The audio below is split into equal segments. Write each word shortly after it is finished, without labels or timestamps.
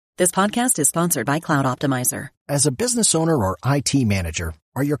This podcast is sponsored by Cloud Optimizer. As a business owner or IT manager,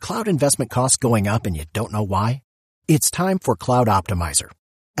 are your cloud investment costs going up and you don't know why? It's time for Cloud Optimizer.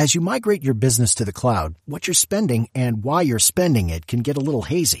 As you migrate your business to the cloud, what you're spending and why you're spending it can get a little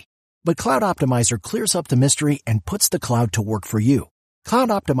hazy. But Cloud Optimizer clears up the mystery and puts the cloud to work for you. Cloud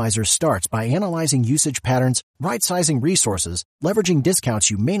Optimizer starts by analyzing usage patterns, right-sizing resources, leveraging discounts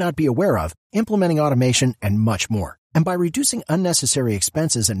you may not be aware of, implementing automation, and much more. And by reducing unnecessary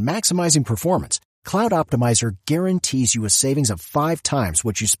expenses and maximizing performance, Cloud Optimizer guarantees you a savings of 5 times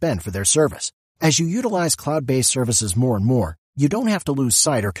what you spend for their service. As you utilize cloud-based services more and more, you don't have to lose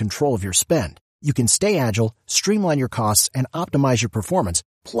sight or control of your spend. You can stay agile, streamline your costs, and optimize your performance,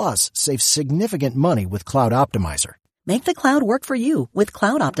 plus save significant money with Cloud Optimizer. Make the cloud work for you with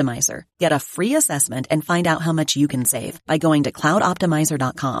Cloud Optimizer. Get a free assessment and find out how much you can save by going to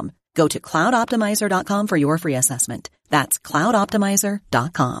cloudoptimizer.com. Go to cloudoptimizer.com for your free assessment. That's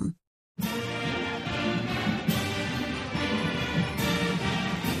cloudoptimizer.com.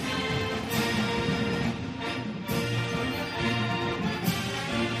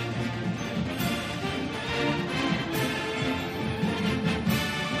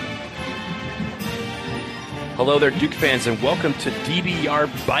 Hello there, Duke fans, and welcome to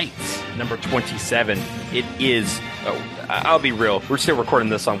DBR Bites, number 27. It is, I'll be real, we're still recording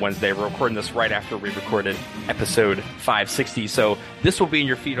this on Wednesday. We're recording this right after we recorded episode 560. So this will be in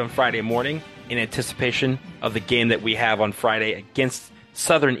your feed on Friday morning in anticipation of the game that we have on Friday against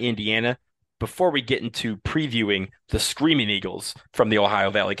Southern Indiana. Before we get into previewing the Screaming Eagles from the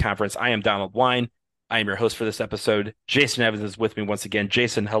Ohio Valley Conference, I am Donald Wine. I am your host for this episode. Jason Evans is with me once again.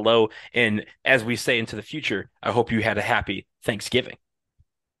 Jason, hello. And as we say into the future, I hope you had a happy Thanksgiving.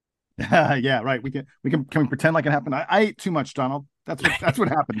 Yeah, right. Can we pretend like it happened? I ate too much, Donald. That's what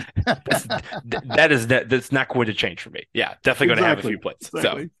happened. That's not going to change for me. Yeah, definitely going to have a few plates.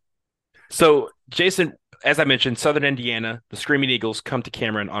 Exactly. So Jason, as I mentioned, Southern Indiana, the Screaming Eagles come to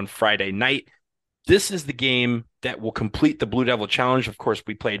Cameron on Friday night. This is the game that will complete the Blue Devil Challenge. Of course,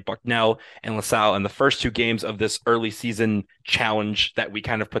 we played Bucknell and LaSalle in the first 2 games of this early season challenge that we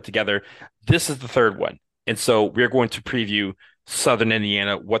kind of put together. This is the third one. And so we're going to preview Southern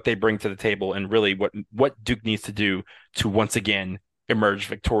Indiana, what they bring to the table, and really what Duke needs to do to once again emerge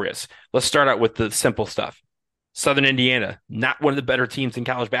victorious. Let's start out with the simple stuff. Southern Indiana, not one of the better teams in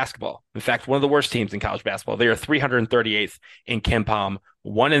college basketball. In fact, one of the worst teams in college basketball. They are 338th in KenPom,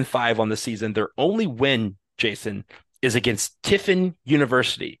 1-5 on the season. Their only win, Jason, is against Tiffin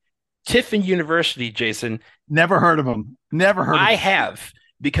University. Tiffin University, Jason. Never heard of them. I have,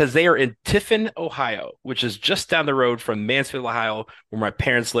 because they are in Tiffin, Ohio, which is just down the road from Mansfield, Ohio, where my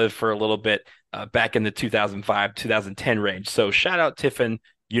parents lived for a little bit back in the 2005, 2010 range. So shout out Tiffin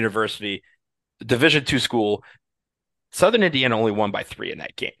University, Division II school. Southern Indiana only won by 3 in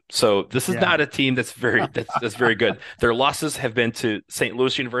that game. So this is not a team that's very good. Their losses have been to St.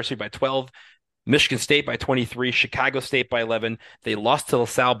 Louis University by 12, Michigan State by 23, Chicago State by 11. They lost to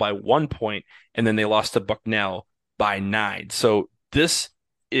LaSalle by 1 point, and then they lost to Bucknell by 9. So this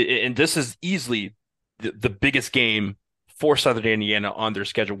is easily the biggest game for Southern Indiana on their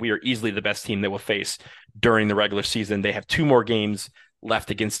schedule. We are easily the best team they will face during the regular season. They have 2 more games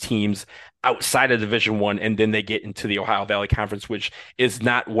left against teams outside of Division I, and then they get into the Ohio Valley Conference, which is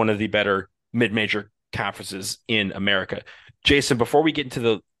not one of the better mid-major conferences in America. Jason, before we get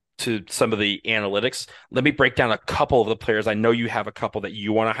into some of the analytics, let me break down a couple of the players. I know you have a couple that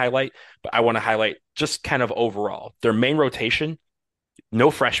you want to highlight, but I want to highlight just kind of overall. Their main rotation,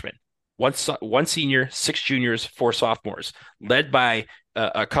 no freshmen. One senior, 6 juniors, 4 sophomores, led by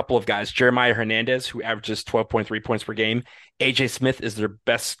a couple of guys. Jeremiah Hernandez, who averages 12.3 points per game. AJ Smith is their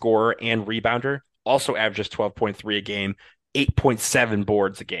best scorer and rebounder, also averages 12.3 a game, 8.7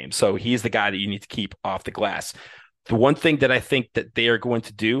 boards a game. So he's the guy that you need to keep off the glass. The one thing that I think that they are going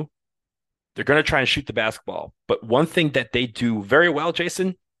to do, they're going to try and shoot the basketball. But one thing that they do very well,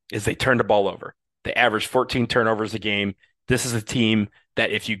 Jason, is they turn the ball over. They average 14 turnovers a game. This is a team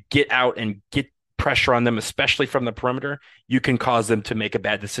that if you get out and get pressure on them, especially from the perimeter, you can cause them to make a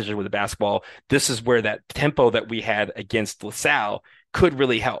bad decision with the basketball. This is where that tempo that we had against LaSalle could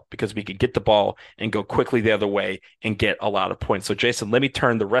really help, because we could get the ball and go quickly the other way and get a lot of points. So Jason, let me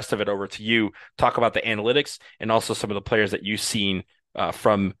turn the rest of it over to you. Talk about the analytics and also some of the players that you've seen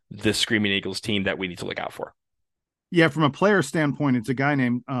from this Screaming Eagles team that we need to look out for. Yeah, from a player standpoint, it's a guy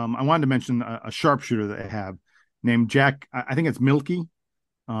named, I wanted to mention a sharpshooter that they have named Jack, I think it's Milke,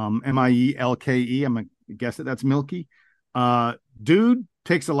 Mielke. I'm going to guess that's Milke. Dude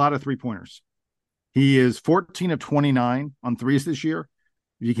takes a lot of 3-pointers. He is 14 of 29 on threes this year.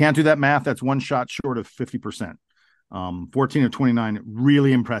 If you can't do that math, that's one shot short of 50%. 14 of 29,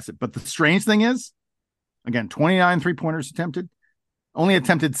 really impressive. But the strange thing is, again, 29 3-pointers attempted, only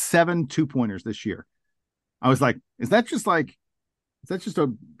attempted 7 2-pointers this year. I was like, is that just a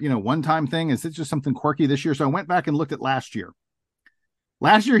one-time thing? Is it just something quirky this year? So I went back and looked at last year.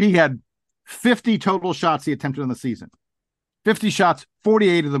 Last year, he had 50 total shots he attempted in the season. 50 shots,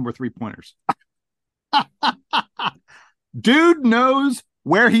 48 of them were 3-pointers. Dude knows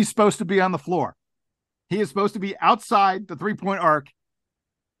where he's supposed to be on the floor. He is supposed to be outside the 3-point arc,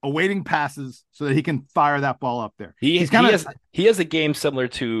 awaiting passes so that he can fire that ball up there. He has a game similar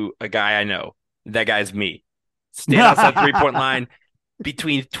to a guy I know. That guy's me. Stand outside 3-point line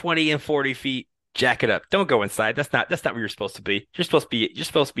between 20 and 40 feet. Jack it up. Don't go inside. That's not where you're supposed to be. You're supposed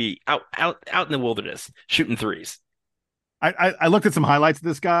to be out in the wilderness shooting threes. I looked at some highlights of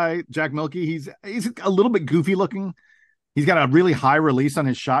this guy, Jack Milky. He's a little bit goofy looking. He's got a really high release on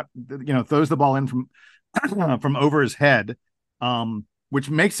his shot. Throws the ball in from from over his head, which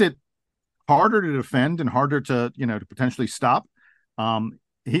makes it harder to defend and harder to potentially stop.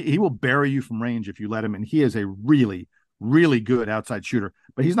 He will bury you from range if you let him, and he is a really, really good outside shooter.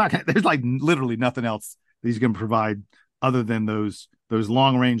 But he's not. There's like literally nothing else that he's going to provide other than those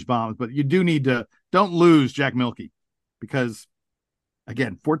long range bombs. But you do need to don't lose Jack Milky, because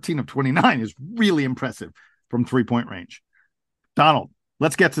again, 14 of 29 is really impressive from 3-point range. Donald,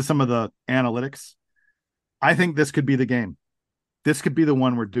 let's get to some of the analytics. I think this could be the game. This could be the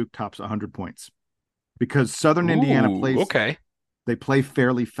one where Duke tops 100 points, because Southern Indiana they play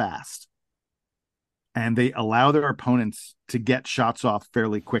fairly fast, and they allow their opponents to get shots off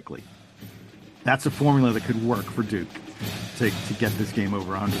fairly quickly. That's a formula that could work for Duke to get this game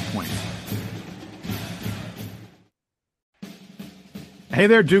over 100 points. Hey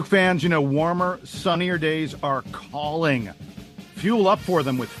there, Duke fans. Warmer, sunnier days are calling. Fuel up for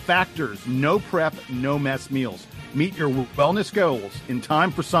them with Factor's no prep, no mess meals. Meet your wellness goals in time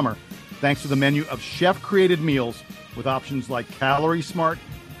for summer thanks to the menu of chef-created meals with options like Calorie Smart,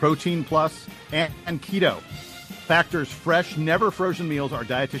 Protein Plus, and Keto. Factor's fresh, never frozen meals are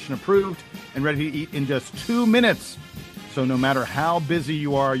dietitian approved and ready to eat in just 2 minutes. So no matter how busy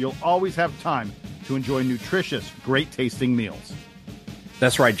you are, you'll always have time to enjoy nutritious, great tasting meals.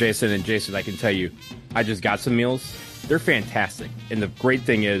 That's right, Jason. And Jason, I can tell you, I just got some meals. They're fantastic. And the great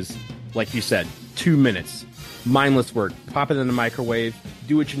thing is, like you said, 2 minutes. Mindless work. Pop it in the microwave,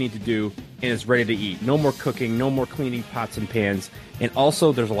 do what you need to do, and it's ready to eat. No more cooking, no more cleaning pots and pans. And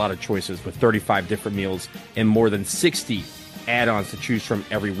also, there's a lot of choices with 35 different meals and more than 60 add-ons to choose from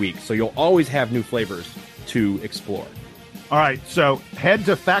every week. So you'll always have new flavors to explore. All right, so head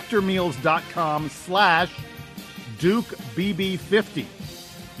to factormeals.com/DukeBB50.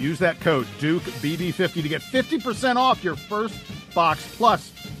 Use that code DukeBB50 to get 50% off your first box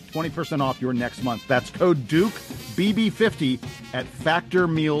plus 20% off your next month. That's code DukeBB50 at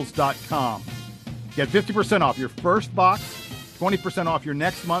factormeals.com. Get 50% off your first box, 20% off your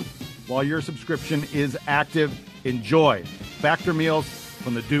next month while your subscription is active. Enjoy Factor Meals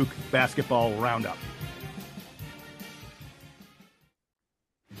from the Duke Basketball Roundup.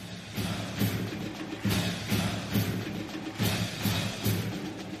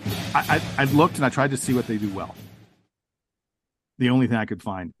 I looked and I tried to see what they do well. The only thing I could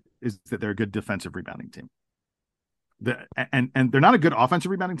find is that they're a good defensive rebounding team. And they're not a good offensive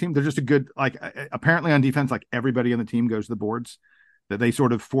rebounding team. They're just a good, apparently on defense, like everybody on the team goes to the boards, that they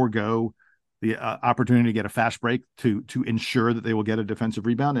sort of forego the opportunity to get a fast break to ensure that they will get a defensive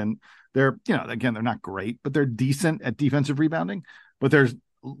rebound. And they're, again, they're not great, but they're decent at defensive rebounding. But there's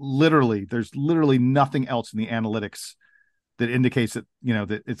literally nothing else in the analytics that indicates that,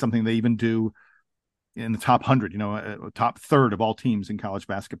 that it's something they even do in the top 100, top third of all teams in college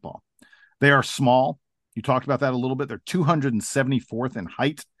basketball. They are small. You talked about that a little bit. They're 274th in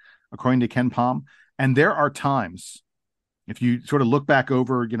height, according to Ken Palm. And there are times, if you sort of look back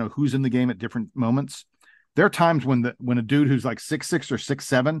over, who's in the game at different moments, there are times when a dude who's like 6'6" or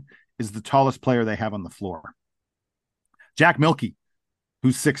 6'7" is the tallest player they have on the floor. Jack Milky,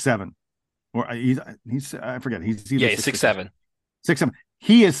 who's 6'7", or he's I forget, he's either 6'7". 6'7".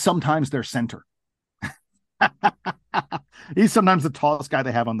 He is sometimes their center. He's sometimes the tallest guy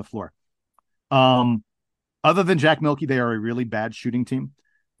they have on the floor. Other than Jack Milky, they are a really bad shooting team.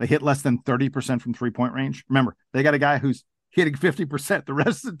 They hit less than 30% from 3-point range. Remember, they got a guy who's hitting 50%. The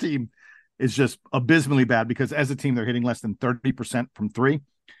rest of the team is just abysmally bad, because as a team, they're hitting less than 30% from three.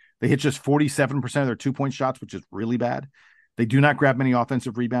 They hit just 47% of their 2-point shots, which is really bad. They do not grab many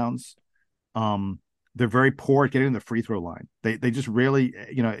offensive rebounds. They're very poor at getting the free throw line. They just really,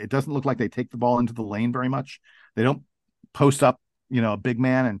 it doesn't look like they take the ball into the lane very much. They don't post up, a big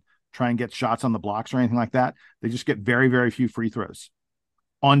man and try and get shots on the blocks or anything like that. They just get very, very few free throws.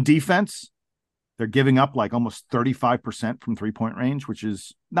 On defense, they're giving up like almost 35% from 3-point range, which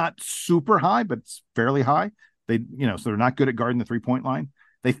is not super high, but it's fairly high. So they're not good at guarding the 3-point line.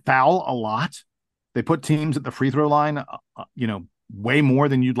 They foul a lot. They put teams at the free throw line, way more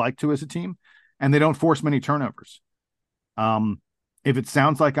than you'd like to as a team, and they don't force many turnovers. If it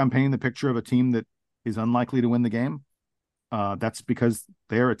sounds like I'm painting the picture of a team that is unlikely to win the game, that's because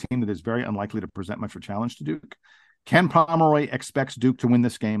they are a team that is very unlikely to present much of a challenge to Duke. Ken Pomeroy expects Duke to win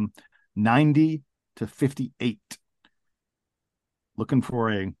this game 90-58. Looking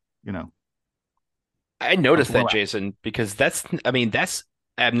for I noticed that, Jason, because that's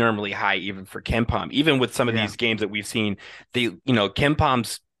abnormally high even for Ken Pom. Even with some of these games that we've seen, Ken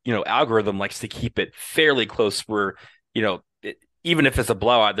Pom's, algorithm likes to keep it fairly close where, even if it's a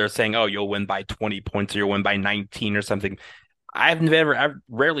blowout, they're saying, oh, you'll win by 20 points or you'll win by 19 or something. I've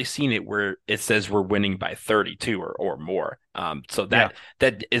rarely seen it where it says we're winning by 32 or more. So that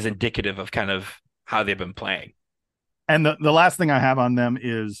is indicative of kind of how they've been playing. And the last thing I have on them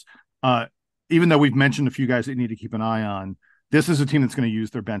is, even though we've mentioned a few guys that you need to keep an eye on, this is a team that's going to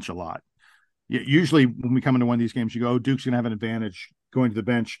use their bench a lot. Usually when we come into one of these games, you go, oh, Duke's going to have an advantage going to the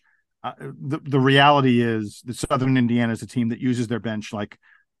bench. The reality is that Southern Indiana is a team that uses their bench like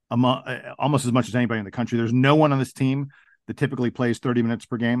almost as much as anybody in the country. There's no one on this team that typically plays 30 minutes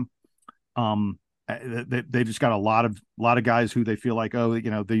per game. They just got a lot of guys who they feel like,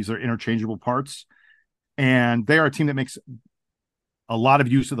 these are interchangeable parts. And they are a team that makes a lot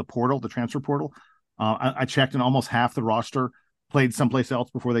of use of the portal, the transfer portal. I checked, and almost half the roster played someplace else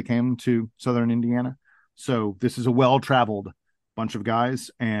before they came to Southern Indiana. So this is a well-traveled bunch of guys.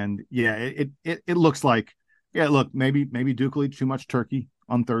 And it looks like, maybe Duke will eat too much turkey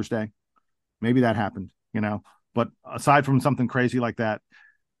on Thursday. Maybe that happened, but aside from something crazy like that,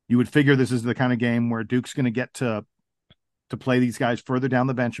 you would figure this is the kind of game where Duke's going to get to play these guys further down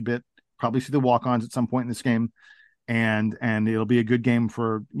the bench a bit, probably see the walk-ons at some point in this game. And it'll be a good game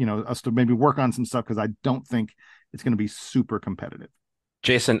for, us to maybe work on some stuff, because I don't think it's going to be super competitive.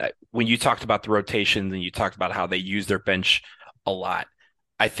 Jason, when you talked about the rotations and you talked about how they use their bench a lot,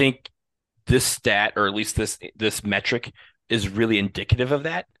 I think this stat, or at least this metric, is really indicative of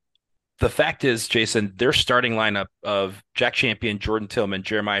that. The fact is, Jason, their starting lineup of Jack Champion, Jordan Tillman,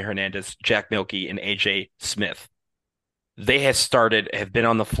 Jeremiah Hernandez, Jack Milkey, and AJ Smith, they have been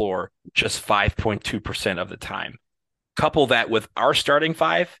on the floor just 5.2% of the time. Couple that with our starting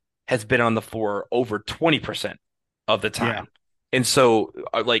five has been on the floor over 20% of the time. Yeah. And so,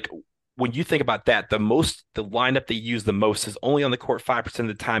 when you think about that, the lineup they use the most is only on the court 5% of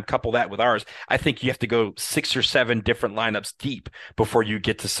the time. Couple that with ours, I think you have to go 6 or 7 different lineups deep before you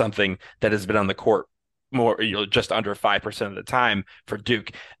get to something that has been on the court more, just under 5% of the time for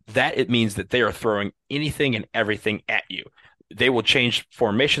Duke. That it means that they are throwing anything and everything at you. They will change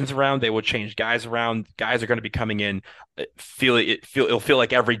formations around. They will change guys around. Guys are going to be coming in. It'll feel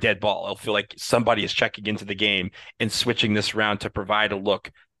like every dead ball. It'll feel like somebody is checking into the game and switching this around to provide a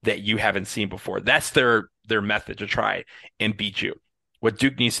look that you haven't seen before. That's their method to try and beat you. What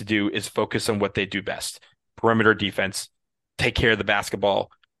Duke needs to do is focus on what they do best: perimeter defense, take care of the basketball,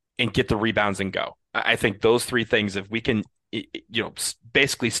 and get the rebounds and go. I think those three things, if we can,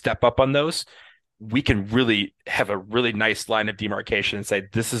 basically step up on those, we can really have a really nice line of demarcation and say,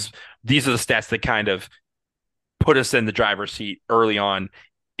 these are the stats that kind of put us in the driver's seat early on.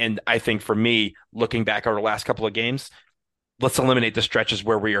 And I think for me, looking back over the last couple of games, let's eliminate the stretches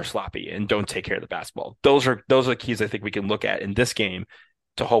where we are sloppy and don't take care of the basketball. Those are the keys I think we can look at in this game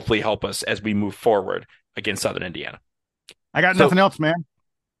to hopefully help us as we move forward against Southern Indiana. I got nothing else, man.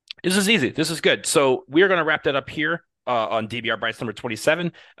 This is easy. This is good. So we're going to wrap that up here on DBR Bites number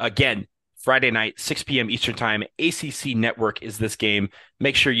 27. Again, Friday night, 6 p.m. Eastern Time. ACC Network is this game.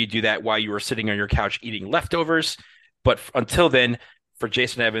 Make sure you do that while you are sitting on your couch eating leftovers. But until then, for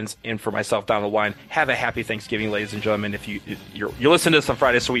Jason Evans and for myself, Donald Wine, have a happy Thanksgiving, ladies and gentlemen. If you're listening to this on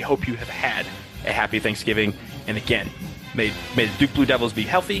Friday, so we hope you have had a happy Thanksgiving. And again, may the Duke Blue Devils be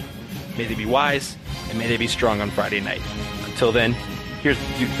healthy, may they be wise, and may they be strong on Friday night. Until then, here's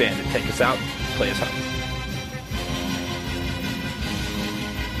the Duke band to take us out, play us home.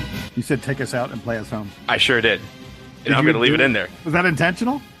 You said take us out and play us home. I sure did. And I'm going to leave it in there. Was that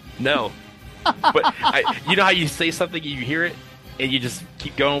intentional? No. But you know how you say something, you hear it, and you just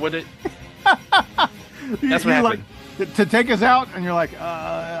keep going with it? That's what happened. To take us out, and you're like,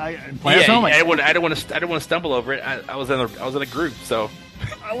 play us home. I don't want to stumble over it. I was in a group, so.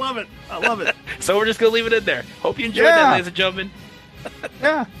 I love it. So we're just going to leave it in there. Hope you enjoyed that, ladies and gentlemen.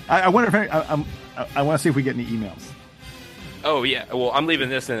 Yeah. I wonder if I want to see if we get any emails. Oh yeah. Well, I'm leaving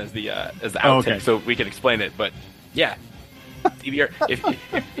this in as the outtake, okay. so we can explain it. But yeah, DBR.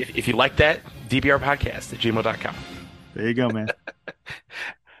 If you like that, DBR podcast at gmail.com. There you go, man.